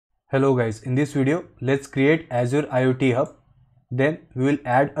Hello guys, in this video let's create Azure IoT Hub. Then we will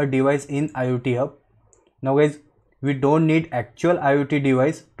add a device in IoT Hub. Now guys, we don't need actual IoT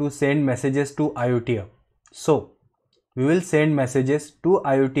device to send messages to IoT Hub. So we will send messages to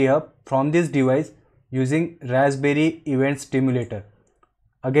IoT Hub from this device using Raspberry event stimulator.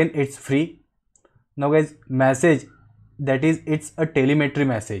 Again, it's free. Now guys, message, that is, it's a telemetry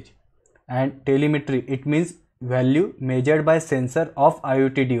message, and telemetry, it means value measured by sensor of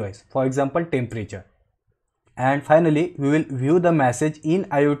IoT device, for example temperature. And finally we will view the message in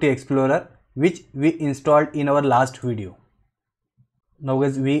IoT Explorer, which we installed in our last video. Now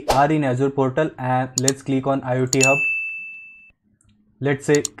guys, we are in Azure Portal and let's click on IoT Hub. Let's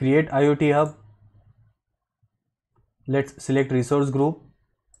say create IoT Hub. Let's select resource group.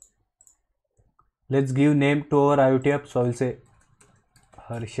 Let's give name to our IoT Hub. So I will say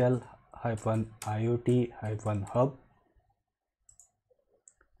Herschel-IoT-Hub.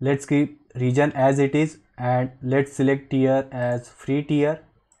 Let's keep region as it is and let's select tier as free tier.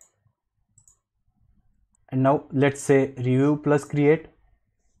 And now let's say review plus create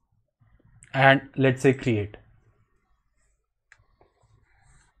and let's say create.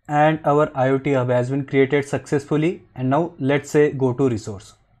 And our IoT Hub has been created successfully. And now let's say go to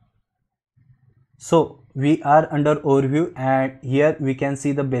resource. So we are under overview and here we can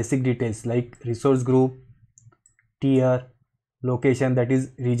see the basic details like resource group, tier, location, that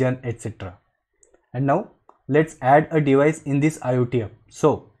is region, etc. And now let's add a device in this IoT Hub.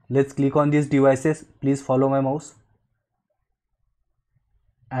 So let's click on these devices. Please follow my mouse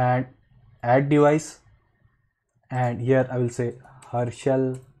and add device. And here I will say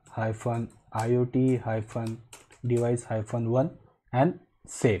Herschel-IoT-device-1 and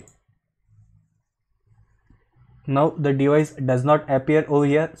save. Now the device does not appear over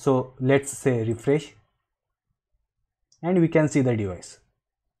here, so let's say refresh and we can see the device.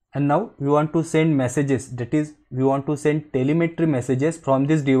 And now we want to send messages, that is, we want to send telemetry messages from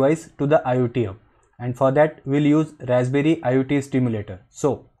this device to the IoT Hub, and for that we'll use Raspberry IoT stimulator.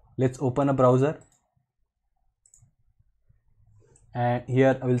 So let's open a browser and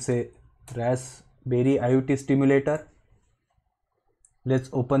here I will say Raspberry IoT stimulator. Let's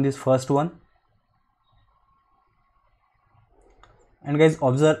open this first one. And guys,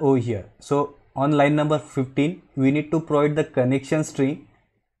 observe over here. So on line number 15 we need to provide the connection string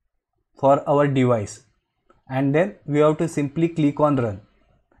for our device, and then we have to simply click on run,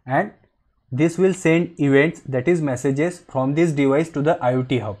 and this will send events, that is messages, from this device to the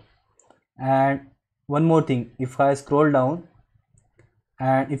IoT Hub. And one more thing, if I scroll down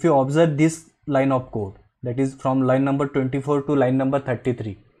and if you observe this line of code, that is from line number 24 to line number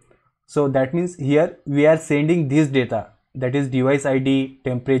 33, so that means here we are sending this data, that is device ID,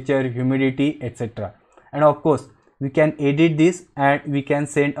 temperature, humidity, etc. And of course we can edit this and we can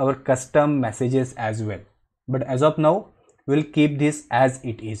send our custom messages as well, but as of now we'll keep this as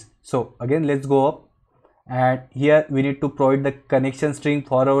it is. So again, let's go up and here we need to provide the connection string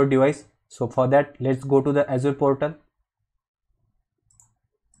for our device. So for that, let's go to the Azure Portal.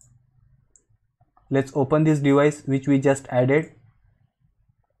 Let's open this device which we just added,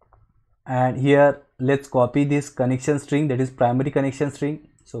 and here let's copy this connection string, that is primary connection string.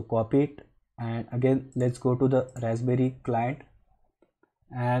 So copy it, and again let's go to the Raspberry client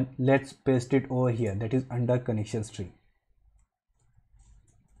and let's paste it over here, that is under connection string.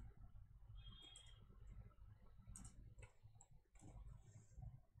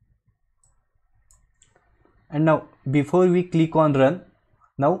 And now before we click on run,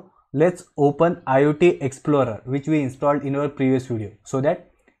 now let's open IoT Explorer, which we installed in our previous video, so that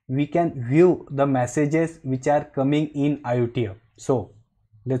we can view the messages which are coming in IoT Hub. So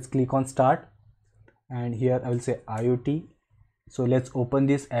let's click on start and here I will say IoT. So let's open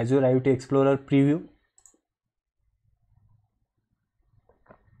this Azure IoT Explorer preview.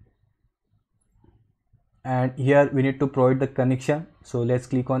 And here we need to provide the connection. So let's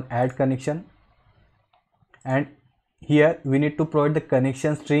click on add connection. And here we need to provide the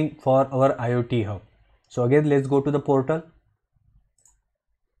connection string for our IoT Hub. So again, let's go to the portal.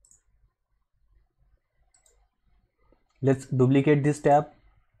 Let's duplicate this tab.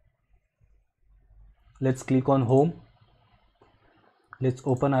 Let's click on home. Let's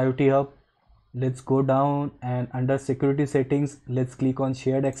open IoT Hub. Let's go down and under security settings, let's click on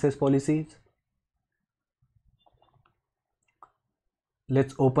shared access policies.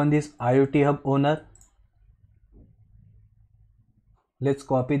 Let's open this IoT Hub owner. Let's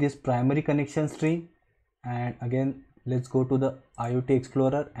copy this primary connection string and again let's go to the IoT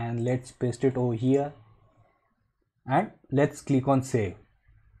Explorer and let's paste it over here and let's click on save.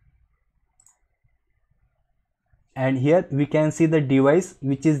 and here we can see the device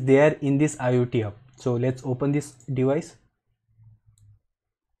which is there in this IoT hub. So let's open this device.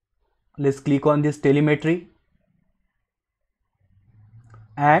 Let's click on this telemetry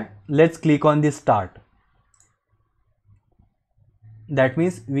and let's click on this start. That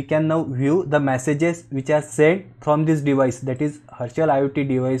means we can now view the messages which are sent from this device, that is Herschel IoT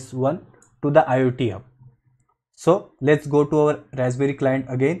device 1 to the IoT hub. So let's go to our Raspberry client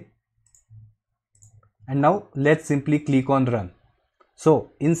again, and now let's simply click on run.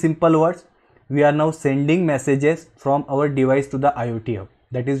 So in simple words, we are now sending messages from our device to the IoT hub,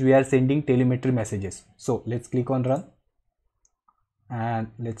 that is we are sending telemetry messages. So let's click on run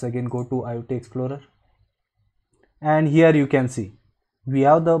and let's again go to IoT Explorer, and here you can see we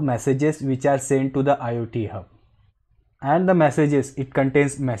have the messages which are sent to the IoT hub, and the messages, it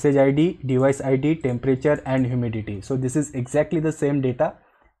contains message ID, device ID, temperature and humidity. So this is exactly the same data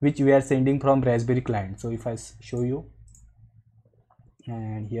which we are sending from Raspberry client. So if I show you,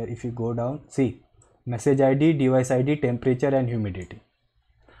 and here if you go down, see message ID, device ID, temperature and humidity.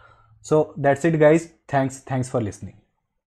 So that's it guys. Thanks for listening.